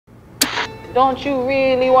Don't you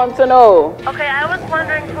really want to know? Okay, I was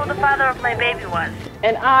wondering who the father of my baby was.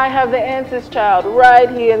 And I have the answers, child, right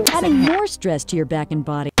here. Adding more stress to your back and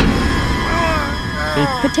body,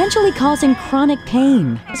 potentially causing chronic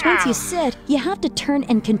pain. Because once you sit, you have to turn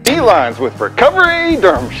and continue. Felines with Recovery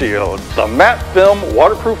Derm Shield, the matte film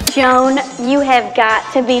waterproof. Joan, you have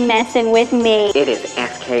got to be messing with me. It is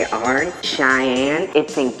SKR, Cheyenne,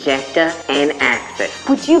 it's Injecta, and Axis.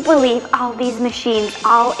 Would you believe all these machines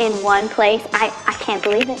all in one place? I can't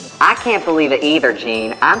believe it. I can't believe it either,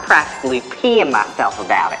 Gene. I'm practically peeing myself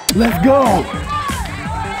about it. Let's go!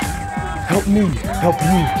 Help me, help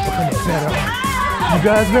you become a better. You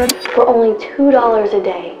guys ready? For only $2 a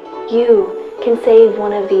day, you can save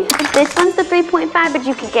one of these. This one's the 3.5, but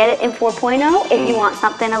you could get it in 4.0 if you want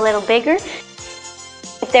something a little bigger.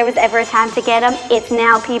 If there was ever a time to get them, it's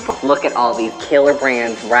now, people. Look at all these killer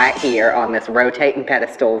brands right here on this rotating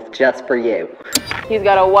pedestal just for you. He's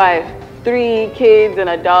got a wife, 3 kids, and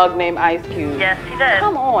a dog named Ice Cube. Yes, he does.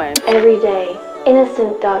 Come on. Every day,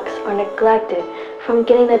 innocent ducks are neglected from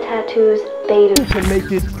getting the tattoos they You deserve. can make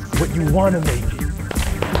it what you want to make it.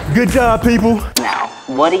 Good job, people. Now,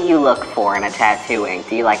 what do you look for in a tattoo ink?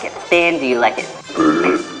 Do you like it thin? Do you like it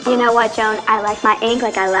thick? You know what, Joan? I like my ink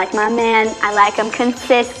like I like my man. I like them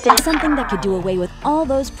consistent. Something that could do away with all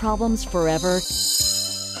those problems forever.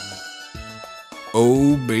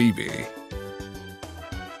 Oh, baby.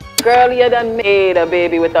 Girl, you done made a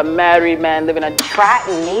baby with a married man living a...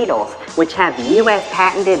 Triton needles, which have U.S.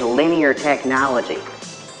 patented linear technology.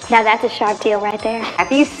 Now that's a sharp deal right there.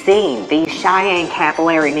 Have you seen these Cheyenne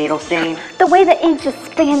capillary needles, Gene? The way the ink just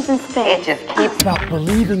spins and spins. It just keeps... About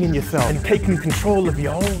believing in yourself and taking control of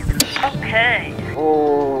your own. Okay.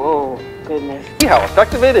 Oh, goodness. See how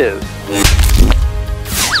effective it is.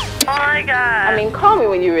 Oh my God. I mean, call me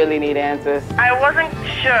when you really need answers. I wasn't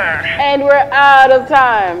sure. And we're out of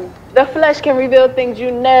time. The flesh can reveal things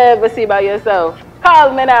you never see by yourself.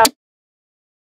 Call me now.